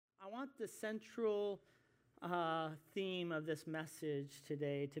want the central theme of this message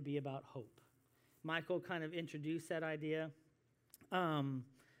today to be about hope. Michael kind of introduced that idea.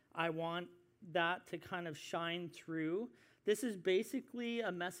 I want that to kind of shine through. This is basically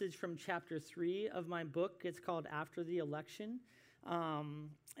a message from chapter 3 of my book. It's called After the Election.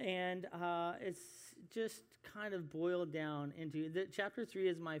 It's just kind of boiled down into, chapter 3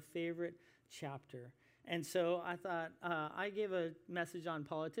 is my favorite chapter. And so I thought, I gave a message on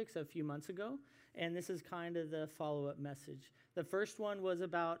politics a few months ago, and this is kind of the follow-up message. The first one was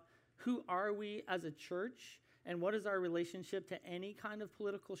about who are we as a church, and what is our relationship to any kind of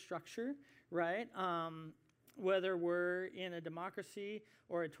political structure, right? Whether we're in a democracy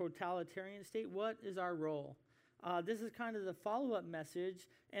or a totalitarian state, what is our role? This is kind of the follow-up message,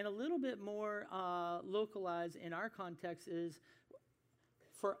 and a little bit more localized in our context is,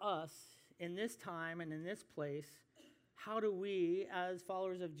 for us, in this time and in this place, how do we, as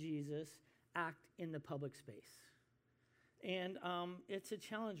followers of Jesus, act in the public space? And it's a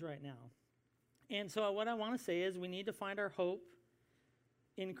challenge right now. And so what I want to say is we need to find our hope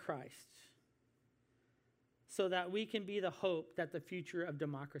in Christ so that we can be the hope that the future of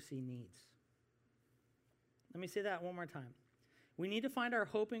democracy needs. Let me say that one more time. We need to find our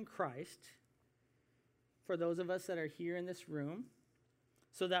hope in Christ for those of us that are here in this room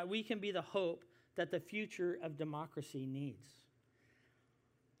so that we can be the hope that the future of democracy needs.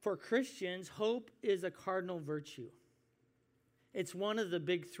 For Christians, hope is a cardinal virtue. It's one of the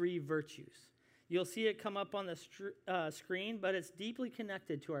big 3 virtues. You'll see it come up on the screen, but it's deeply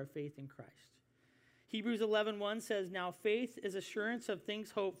connected to our faith in Christ. Hebrews 11:1 says, "Now faith is assurance of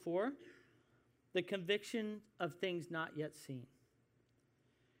things hoped for, the conviction of things not yet seen."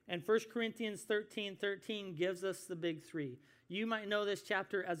 And 1 Corinthians 13:13 gives us the big 3. You might know this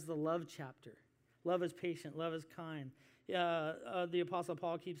chapter as the love chapter. Love is patient, love is kind. The Apostle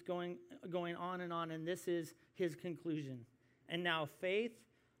Paul keeps going on, and this is his conclusion. And now faith,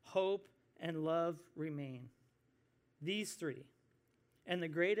 hope, and love remain. These 3. And the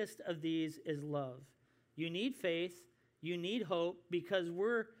greatest of these is love. You need faith, you need hope, because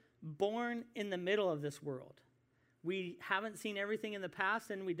we're born in the middle of this world. We haven't seen everything in the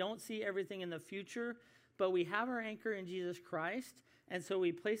past, and we don't see everything in the future, but we have our anchor in Jesus Christ, and so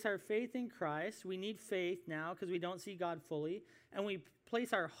we place our faith in Christ. We need faith now because we don't see God fully, and we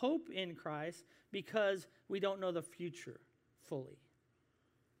place our hope in Christ because we don't know the future fully.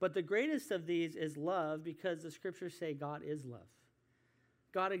 But the greatest of these is love, because the scriptures say God is love.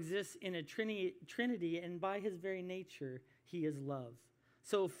 God exists in a trinity, and by his very nature, he is love.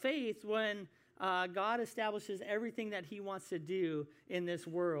 So faith, when God establishes everything that he wants to do in this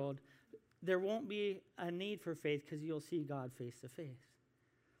world, there won't be a need for faith because you'll see God face to face.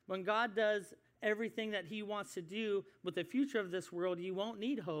 When God does everything that he wants to do with the future of this world, you won't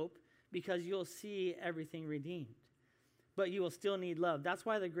need hope because you'll see everything redeemed. But you will still need love. That's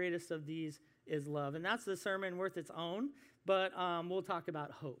why the greatest of these is love. And that's the sermon worth its own, but we'll talk about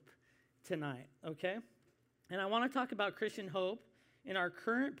hope tonight, okay? And I want to talk about Christian hope in our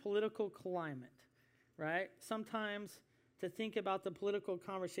current political climate, right? Sometimes to think about the political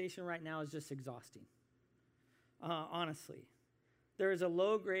conversation right now is just exhausting, honestly. There is a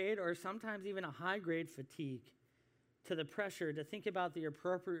low grade or sometimes even a high grade fatigue to the pressure to think about the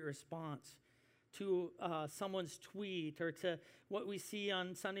appropriate response to someone's tweet or to what we see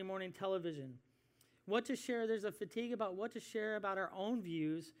on Sunday morning television. What to share, there's a fatigue about what to share about our own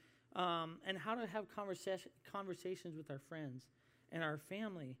views and how to have conversations with our friends and our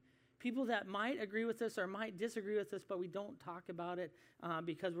family. People that might agree with us or might disagree with us, but we don't talk about it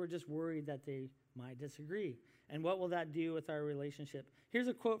because we're just worried that they might disagree. And what will that do with our relationship? Here's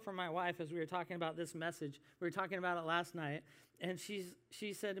a quote from my wife as we were talking about this message. We were talking about it last night, and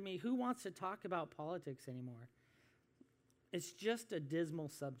she said to me, "Who wants to talk about politics anymore? It's just a dismal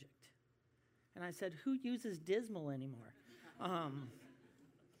subject." And I said, "Who uses dismal anymore?"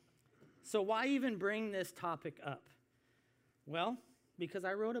 So why even bring this topic up? Well, because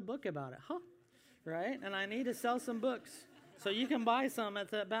I wrote a book about it, right? And I need to sell some books. So you can buy some at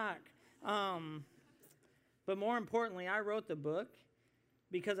the back. But more importantly, I wrote the book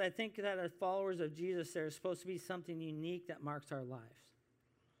because I think that as followers of Jesus, there's supposed to be something unique that marks our lives,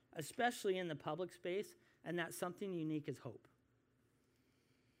 especially in the public space, and that something unique is hope.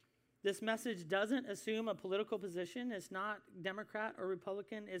 This message doesn't assume a political position. It's not Democrat or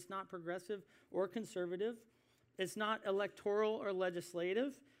Republican. It's not progressive or conservative. It's not electoral or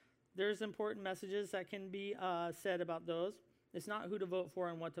legislative. There's important messages that can be said about those. It's not who to vote for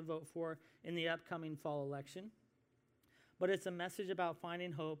and what to vote for in the upcoming fall election. But it's a message about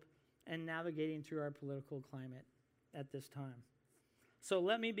finding hope and navigating through our political climate at this time. So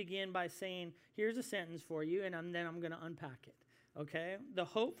let me begin by saying, here's a sentence for you, and then I'm going to unpack it, okay? The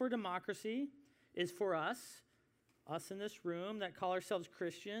hope for democracy is for us in this room that call ourselves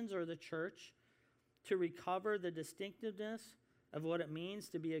Christians or the church, to recover the distinctiveness of what it means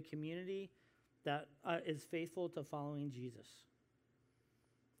to be a community that is faithful to following Jesus.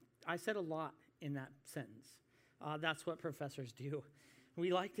 I said a lot in that sentence. That's what professors do.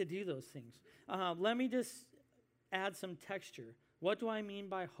 We like to do those things. Let me just add some texture. What do I mean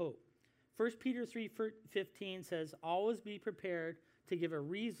by hope? 1 Peter 3:15 says, always be prepared to give a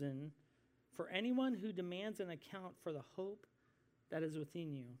reason for anyone who demands an account for the hope that is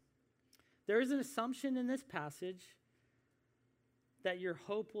within you. There is an assumption in this passage that your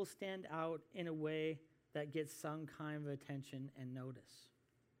hope will stand out in a way that gets some kind of attention and notice.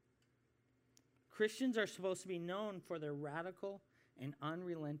 Christians are supposed to be known for their radical and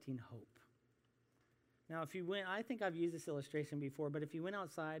unrelenting hope. Now, if you went, I think I've used this illustration before, but if you went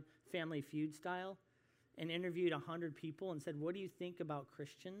outside, Family Feud style, and interviewed 100 people and said, what do you think about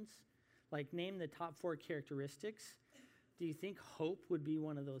Christians? Like, name the top 4 characteristics. Do you think hope would be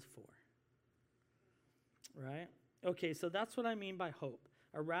one of those 4? Right? Okay, so that's what I mean by hope.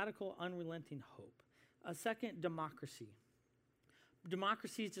 A radical, unrelenting hope. A second, democracy.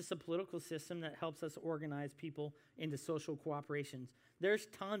 Democracy is just a political system that helps us organize people into social cooperations. There's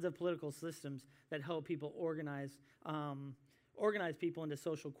tons of political systems that help people organize people into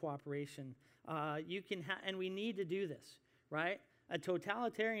social cooperation. And we need to do this, right? A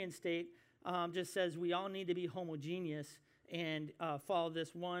totalitarian state just says we all need to be homogeneous and follow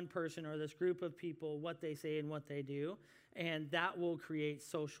this one person or this group of people, what they say and what they do, and that will create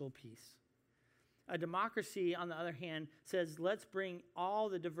social peace. A democracy, on the other hand, says let's bring all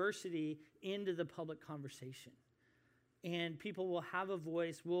the diversity into the public conversation. And people will have a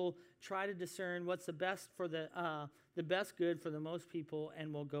voice. We'll try to discern what's the best for the best good for the most people,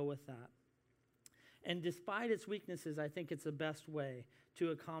 and we'll go with that. And despite its weaknesses, I think it's the best way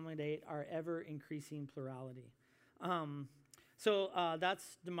to accommodate our ever-increasing plurality. So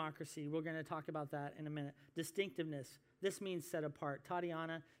that's democracy. We're going to talk about that in a minute. Distinctiveness. This means set apart.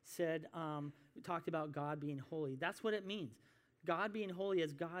 Tatiana said, talked about God being holy. That's what it means. God being holy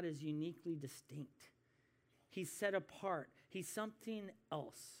as God is uniquely distinct. He's set apart. He's something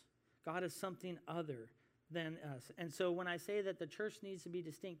else. God is something other than us. And so when I say that the church needs to be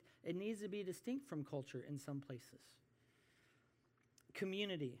distinct, it needs to be distinct from culture in some places.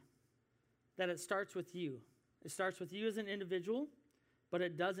 Community. That it starts with you. It starts with you as an individual, but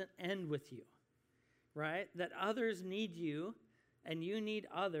it doesn't end with you, right? That others need you, and you need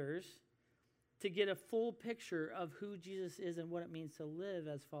others to get a full picture of who Jesus is and what it means to live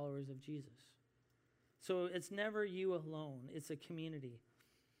as followers of Jesus. So it's never you alone. It's a community.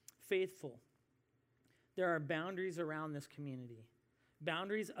 Faithful. There are boundaries around this community,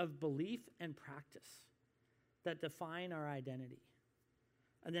 boundaries of belief and practice that define our identity.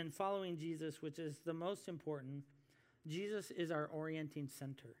 And then following Jesus, which is the most important, Jesus is our orienting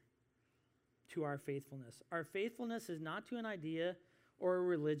center to our faithfulness. Our faithfulness is not to an idea or a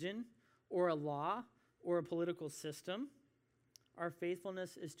religion or a law or a political system. Our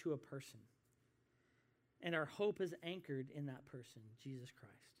faithfulness is to a person. And our hope is anchored in that person, Jesus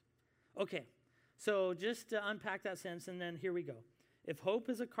Christ. Okay, so just to unpack that sentence, and then here we go. If hope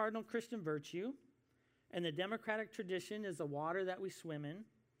is a cardinal Christian virtue, and the democratic tradition is the water that we swim in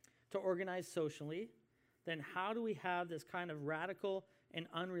to organize socially, then how do we have this kind of radical and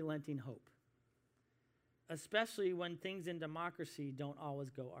unrelenting hope? Especially when things in democracy don't always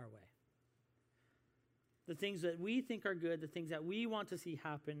go our way. The things that we think are good, the things that we want to see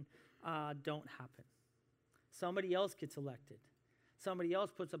happen, don't happen. Somebody else gets elected. Somebody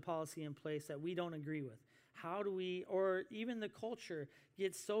else puts a policy in place that we don't agree with. How do we, or even the culture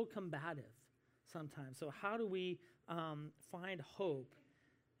gets so combative sometimes. So how do we find hope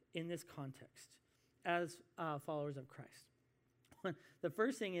in this context as followers of Christ? The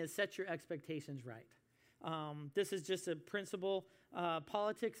first thing is set your expectations right. This is just a principle.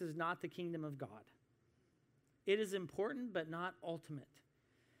 Politics is not the kingdom of God. It is important, but not ultimate.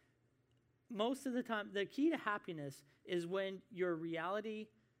 Most of the time, the key to happiness is when your reality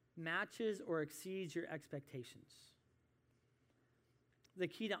matches or exceeds your expectations. The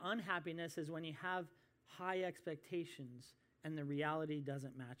key to unhappiness is when you have high expectations and the reality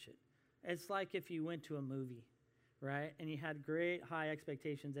doesn't match it. It's like if you went to a movie, right? And you had great high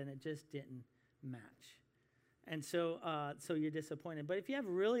expectations and it just didn't match. And so you're disappointed. But if you have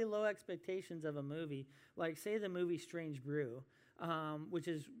really low expectations of a movie, like say the movie Strange Brew, which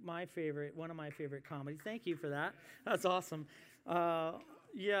is one of my favorite comedies. Thank you for that. That's awesome.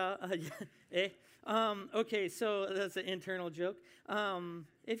 Okay, so that's an internal joke.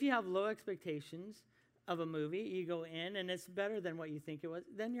 If you have low expectations of a movie, you go in and it's better than what you think it was,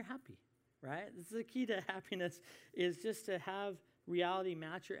 then you're happy, right? This is the key to happiness, is just to have reality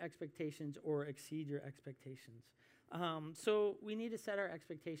match your expectations or exceed your expectations. So we need to set our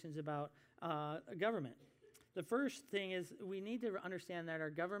expectations about government. The first thing is we need to understand that our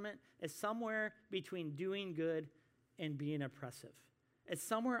government is somewhere between doing good and being oppressive. It's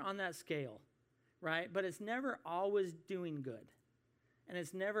somewhere on that scale, right? But it's never always doing good, and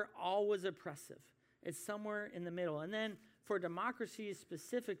it's never always oppressive. It's somewhere in the middle. And then for democracies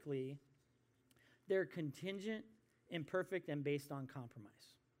specifically, they're contingent, imperfect, and based on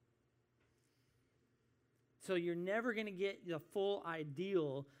compromise. So you're never going to get the full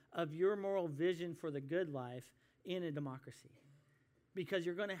ideal of your moral vision for the good life in a democracy, because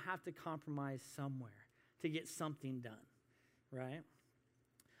you're going to have to compromise somewhere to get something done, right?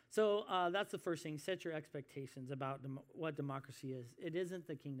 So that's the first thing. Set your expectations about what democracy is. It isn't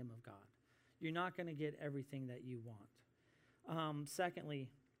the kingdom of God. You're not going to get everything that you want. Secondly,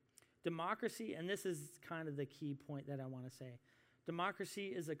 democracy, and this is kind of the key point that I want to say. Democracy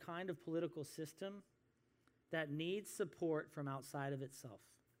is a kind of political system that needs support from outside of itself.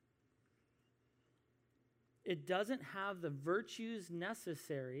 It doesn't have the virtues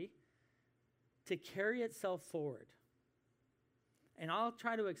necessary to carry itself forward. And I'll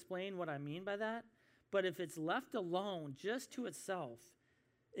try to explain what I mean by that. But if it's left alone just to itself,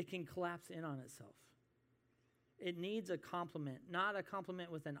 it can collapse in on itself. It needs a complement, not a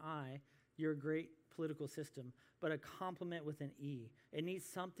complement with an I, your great political system, but a complement with an E. It needs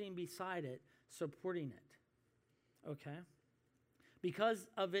something beside it supporting it. Okay? Because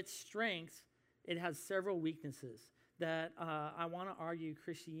of its strengths, it has several weaknesses that I want to argue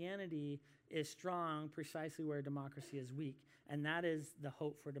Christianity is strong precisely where democracy is weak, and that is the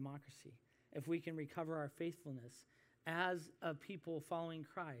hope for democracy. If we can recover our faithfulness as a people following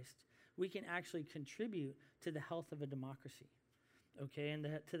Christ, we can actually contribute to the health of a democracy, okay, and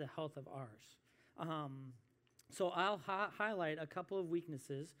to the health of ours. So I'll highlight a couple of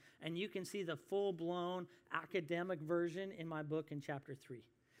weaknesses, and you can see the full-blown academic version in my book in chapter 3,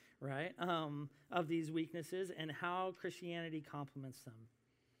 right, of these weaknesses and how Christianity complements them.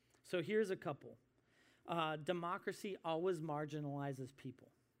 So here's a couple. Democracy always marginalizes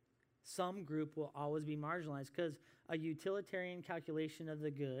people. Some group will always be marginalized because a utilitarian calculation of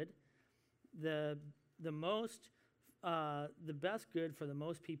the good, the best good for the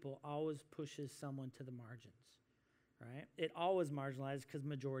most people always pushes someone to the margins, right? It always marginalizes because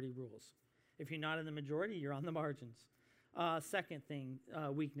majority rules. If you're not in the majority, you're on the margins. Second thing,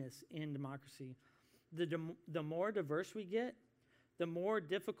 weakness in democracy. The more diverse we get, the more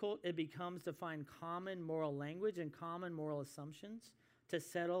difficult it becomes to find common moral language and common moral assumptions to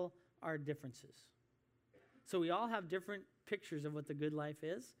settle our differences. So we all have different pictures of what the good life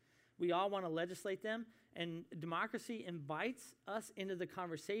is. We all want to legislate them, and democracy invites us into the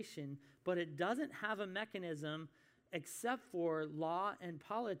conversation, but it doesn't have a mechanism except for law and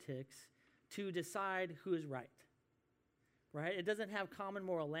politics to decide who is right, right? It doesn't have common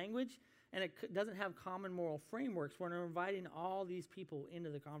moral language, and it doesn't have common moral frameworks when we're inviting all these people into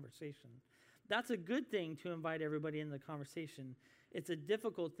the conversation. That's a good thing to invite everybody into the conversation. It's a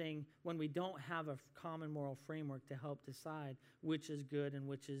difficult thing when we don't have a common moral framework to help decide which is good and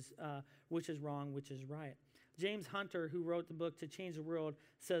which is wrong, which is right. James Hunter, who wrote the book To Change the World,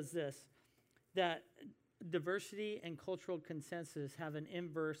 says this, that diversity and cultural consensus have an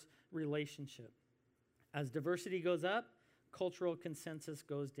inverse relationship. As diversity goes up, cultural consensus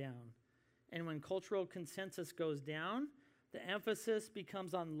goes down. And when cultural consensus goes down, the emphasis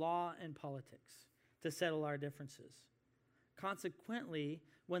becomes on law and politics to settle our differences. Consequently,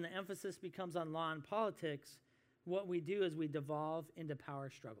 when the emphasis becomes on law and politics, what we do is we devolve into power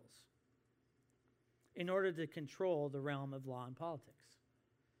struggles in order to control the realm of law and politics.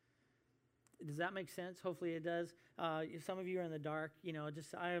 Does that make sense? Hopefully it does. Some of you are in the dark.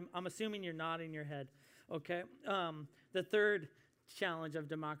 I'm assuming you're nodding your head. Okay. The third challenge of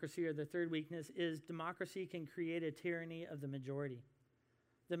democracy, or the third weakness, is democracy can create a tyranny of the majority.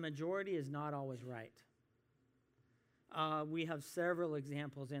 The majority is not always right. We have several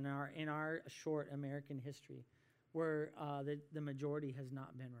examples in our short American history where the majority has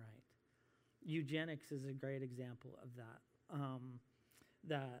not been right. Eugenics is a great example of that.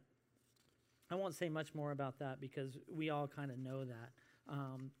 That I won't say much more about that because we all kind of know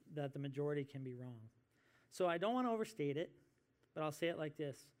that the majority can be wrong. So I don't want to overstate it, but I'll say it like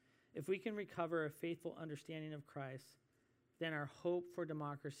this. If we can recover a faithful understanding of Christ, then our hope for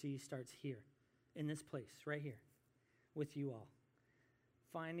democracy starts here, in this place, right here, with you all.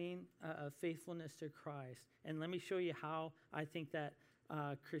 finding a faithfulness to Christ. And let me show you how I think that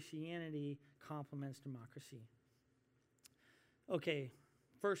Christianity complements democracy. Okay,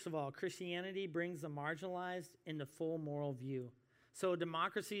 first of all, Christianity brings the marginalized into full moral view. So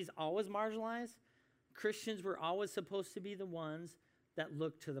democracy is always marginalized. Christians were always supposed to be the ones that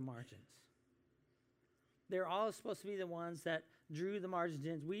looked to the margins. They're always supposed to be the ones that drew the margins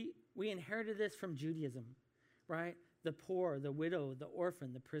in. We inherited this from Judaism, right? The poor, the widow, the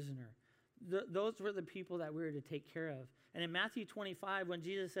orphan, the prisoner. Those were the people that we were to take care of. And in Matthew 25, when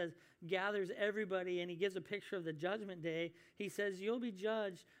Jesus says, gathers everybody, and he gives a picture of the judgment day, he says, you'll be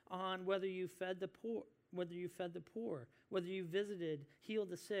judged on whether you fed the poor, whether you visited, healed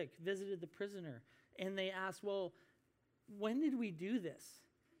the sick, visited the prisoner. And they asked, well, when did we do this?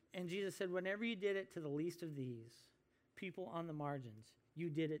 And Jesus said, whenever you did it to the least of these, people on the margins, you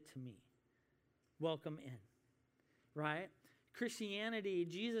did it to me. Welcome in, right? Christianity,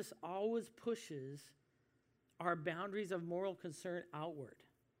 Jesus always pushes our boundaries of moral concern outward,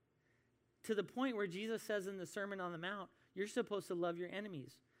 to the point where Jesus says in the Sermon on the Mount, you're supposed to love your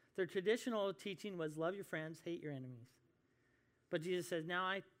enemies. Their traditional teaching was love your friends, hate your enemies. But Jesus says, now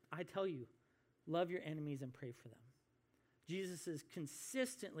I tell you, love your enemies and pray for them. Jesus is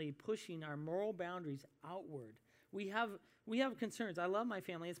consistently pushing our moral boundaries outward. We have concerns. I love my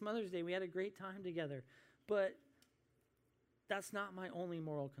family. It's Mother's Day. We had a great time together. But that's not my only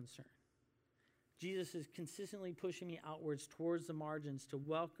moral concern. Jesus is consistently pushing me outwards towards the margins to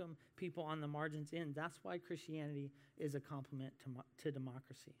welcome people on the margins in. That's why Christianity is a complement to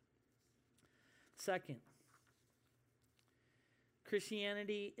democracy. Second,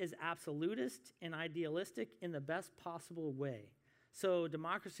 Christianity is absolutist and idealistic in the best possible way. So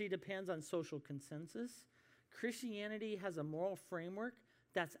democracy depends on social consensus. Christianity has a moral framework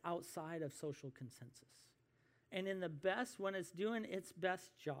that's outside of social consensus. And when it's doing its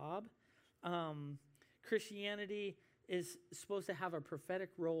best job, Christianity is supposed to have a prophetic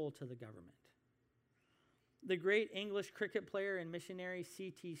role to the government. The great English cricket player and missionary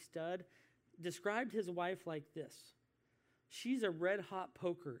C.T. Studd described his wife like this: she's a red-hot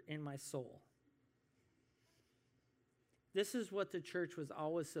poker in my soul. This is what the church was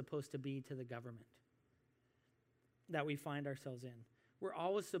always supposed to be to the government that we find ourselves in. We're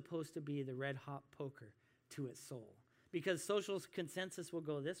always supposed to be the red-hot poker to its soul, because social consensus will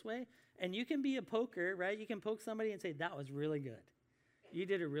go this way, and you can be a poker, right? You can poke somebody and say, that was really good. You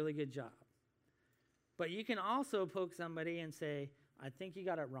did a really good job. But you can also poke somebody and say, I think you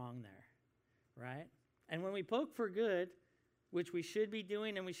got it wrong there, right? And when we poke for good, which we should be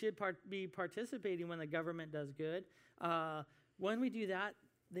doing, and we should be participating when the government does good, when we do that,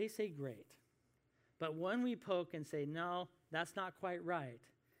 they say great. But when we poke and say, no, that's not quite right,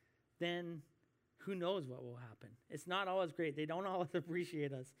 then who knows what will happen. It's not always great. They don't always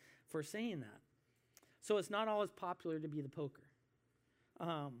appreciate us for saying that. So it's not always popular to be the poker.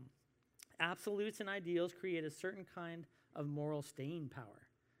 Absolutes and ideals create a certain kind of moral staying power,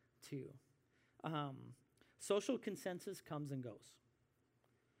 too. Social consensus comes and goes.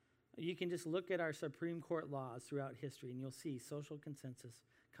 You can just look at our Supreme Court laws throughout history, and you'll see social consensus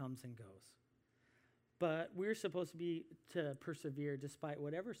comes and goes. But we're supposed to persevere despite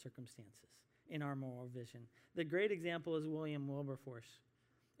whatever circumstances in our moral vision. The great example is William Wilberforce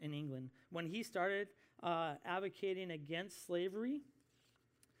in England. When he started advocating against slavery,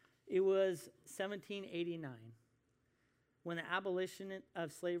 it was 1789. When the abolition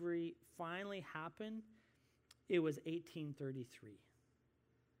of slavery finally happened, it was 1833.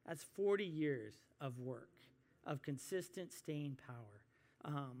 That's 40 years of work, of consistent staying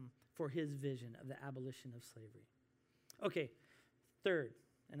power for his vision of the abolition of slavery. Okay, third,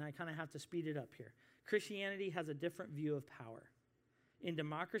 and I kind of have to speed it up here. Christianity has a different view of power. In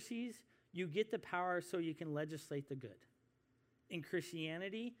democracies, you get the power so you can legislate the good. In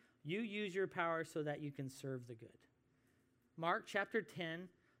Christianity, you use your power so that you can serve the good. Mark chapter 10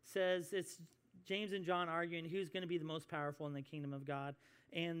 says it's James and John arguing who's going to be the most powerful in the kingdom of God.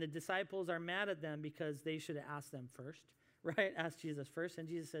 And the disciples are mad at them because they should have asked them first, right? Ask Jesus first. And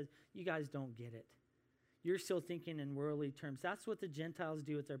Jesus says, you guys don't get it. You're still thinking in worldly terms. That's what the Gentiles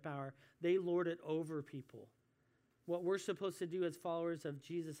do with their power. They lord it over people. What we're supposed to do as followers of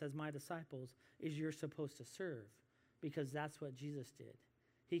Jesus, as my disciples, is you're supposed to serve, because that's what Jesus did.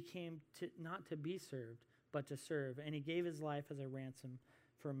 He came not to be served, but to serve. And he gave his life as a ransom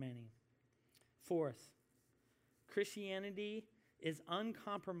for many. Fourth, Christianity is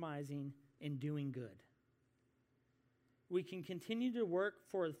uncompromising in doing good. We can continue to work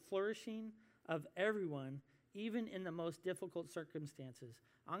for the flourishing of everyone, even in the most difficult circumstances.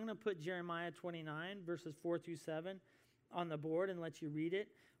 I'm going to put Jeremiah 29, verses 4 through 7 on the board and let you read it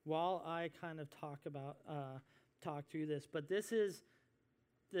while I kind of talk through this. But this is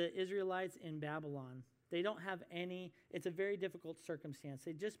the Israelites in Babylon. They don't have any, it's a very difficult circumstance.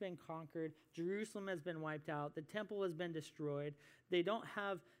 They've just been conquered. Jerusalem has been wiped out. The temple has been destroyed. They don't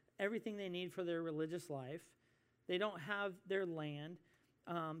have everything they need for their religious life. They don't have their land.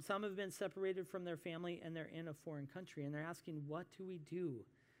 Some have been separated from their family, and they're in a foreign country, and they're asking, what do we do?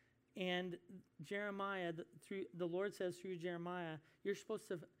 And Jeremiah, the Lord says through Jeremiah, you're supposed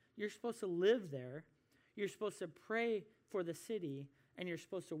to live there. You're supposed to pray for the city, and you're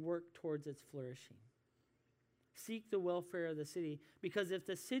supposed to work towards its flourishing. Seek the welfare of the city, because if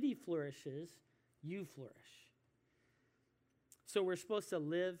the city flourishes, you flourish. So we're supposed to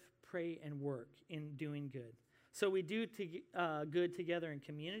live, pray, and work in doing good. So we do good together in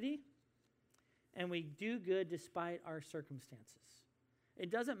community, and we do good despite our circumstances.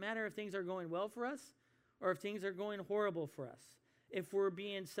 It doesn't matter if things are going well for us or if things are going horrible for us. If we're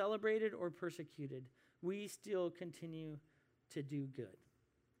being celebrated or persecuted, we still continue to do good.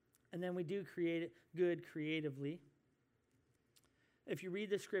 And then we do good creatively. If you read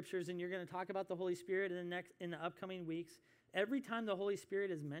the scriptures, and you're going to talk about the Holy Spirit in the upcoming weeks, every time the Holy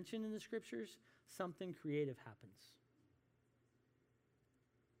Spirit is mentioned in the scriptures, something creative happens.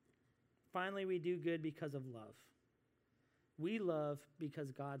 Finally, we do good because of love. We love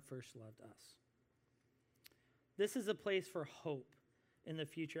because God first loved us. This is a place for hope in the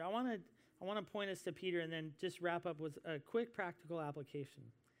future. I want to point us to Peter and then just wrap up with a quick practical application.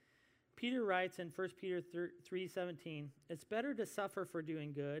 Peter writes in 1 Peter 3:17, it's better to suffer for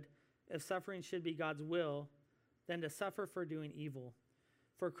doing good, if suffering should be God's will, than to suffer for doing evil.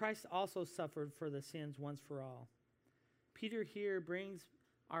 For Christ also suffered for the sins once for all. Peter here brings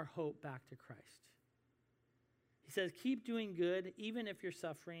our hope back to Christ. He says, keep doing good, even if you're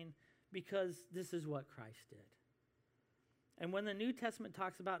suffering, because this is what Christ did. And when the New Testament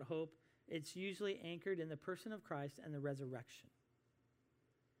talks about hope, it's usually anchored in the person of Christ and the resurrection.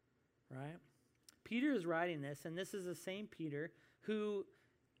 Right? Peter is writing this, and this is the same Peter who,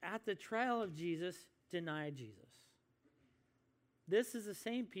 at the trial of Jesus, denied Jesus. This is the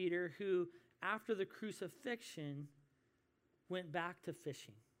same Peter who, after the crucifixion, went back to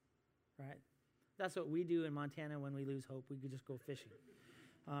fishing. Right? That's what we do in Montana when we lose hope. We could just go fishing.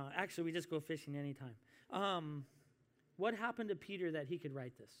 Actually, we just go fishing anytime. What happened to Peter that he could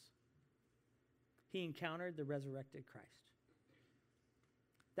write this? He encountered the resurrected Christ.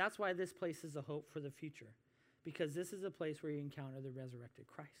 That's why this place is a hope for the future, because this is a place where you encounter the resurrected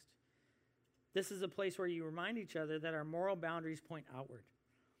Christ. This is a place where you remind each other that our moral boundaries point outward.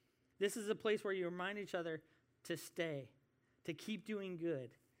 This is a place where you remind each other to stay, to keep doing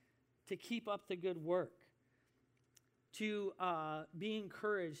good, to keep up the good work, to be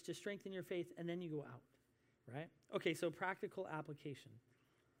encouraged, to strengthen your faith, and then you go out, right? Okay, so practical application.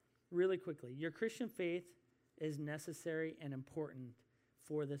 Really quickly, your Christian faith is necessary and important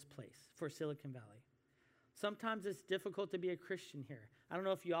for this place, for Silicon Valley. Sometimes it's difficult to be a Christian here. I don't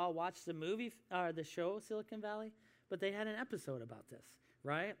know if you all watched the movie, the show Silicon Valley, but they had an episode about this,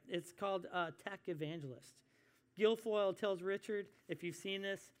 right? It's called Tech Evangelist. Guilfoyle tells Richard, if you've seen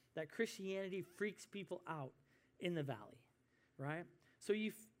this, that Christianity freaks people out in the valley, right? So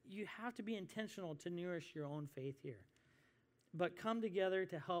you have to be intentional to nourish your own faith here, but come together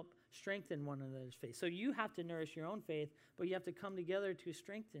to help strengthen one another's faith. So you have to nourish your own faith, but you have to come together to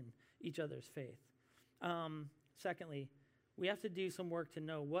strengthen each other's faith. Secondly, we have to do some work to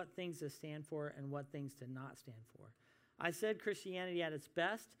know what things to stand for and what things to not stand for. I said Christianity at its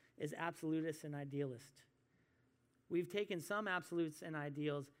best is absolutist and idealist. We've taken some absolutes and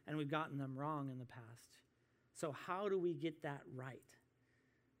ideals and we've gotten them wrong in the past. So how do we get that right?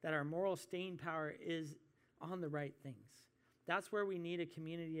 That our moral staying power is on the right things. That's where we need a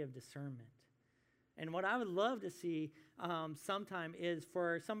community of discernment. And what I would love to see sometime is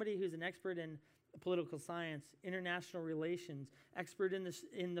for somebody who's an expert in political science, international relations, expert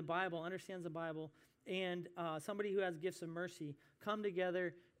in the Bible, understands the Bible, and somebody who has gifts of mercy, come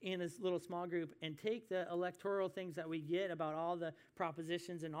together in a little small group and take the electoral things that we get about all the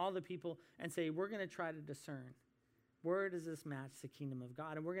propositions and all the people and say, we're going to try to discern. Where does this match the kingdom of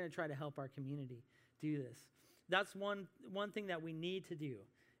God? And we're going to try to help our community do this. That's one thing that we need to do,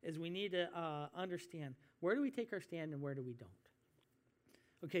 is we need to understand, where do we take our stand and where do we don't?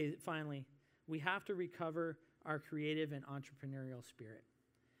 Okay, finally, we have to recover our creative and entrepreneurial spirit.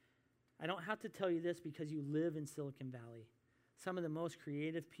 I don't have to tell you this because you live in Silicon Valley, some of the most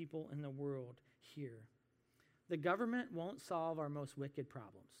creative people in the world here. The government won't solve our most wicked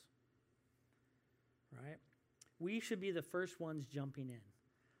problems, right? We should be the first ones jumping in.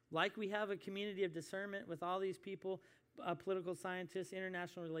 Like we have a community of discernment with all these people, political scientists,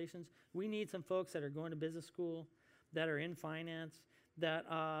 international relations. We need some folks that are going to business school, that are in finance, that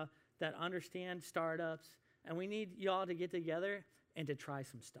understand startups. And we need y'all to get together and to try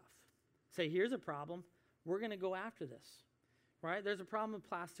some stuff. Say, here's a problem. We're going to go after this, right? There's a problem with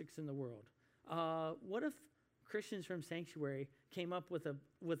plastics in the world. What if Christians from Sanctuary came up with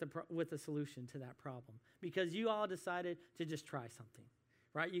a solution to that problem? Because you all decided to just try something,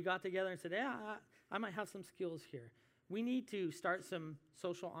 right? You got together and said, yeah, I might have some skills here. We need to start some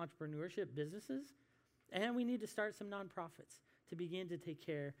social entrepreneurship businesses, and we need to start some nonprofits to begin to take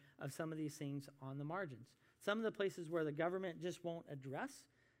care of some of these things on the margins. Some of the places where the government just won't address,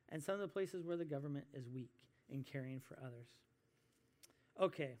 and some of the places where the government is weak in caring for others.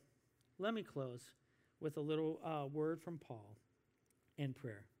 Okay, let me close with a little word from Paul in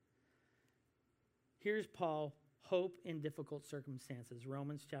prayer. Here's Paul, hope in difficult circumstances,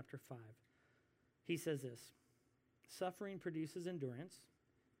 Romans chapter 5. He says this, suffering produces endurance.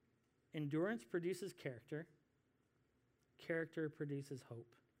 Endurance produces character. Character produces hope.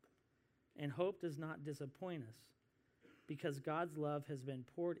 And hope does not disappoint us because God's love has been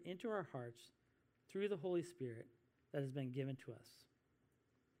poured into our hearts through the Holy Spirit that has been given to us.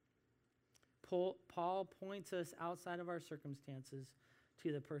 Paul points us outside of our circumstances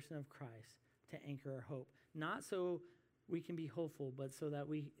to the person of Christ to anchor our hope. Not so we can be hopeful, but so that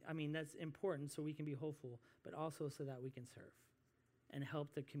that's important so we can be hopeful, but also so that we can serve and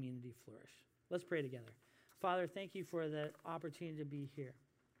help the community flourish. Let's pray together. Father, thank you for the opportunity to be here.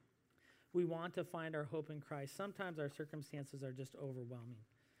 We want to find our hope in Christ. Sometimes our circumstances are just overwhelming.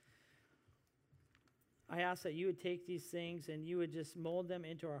 I ask that you would take these things and you would just mold them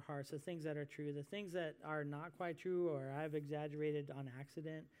into our hearts, the things that are true, the things that are not quite true or I've exaggerated on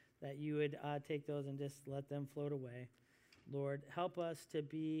accident, that you would take those and just let them float away. Lord, help us to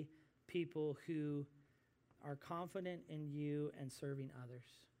be people who are confident in you and serving others,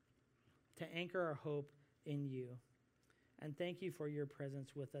 to anchor our hope in you. And thank you for your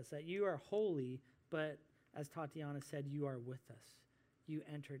presence with us, that you are holy, but as Tatiana said, you are with us. You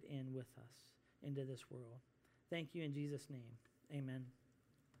entered in with us into this world. Thank you in Jesus' name. Amen.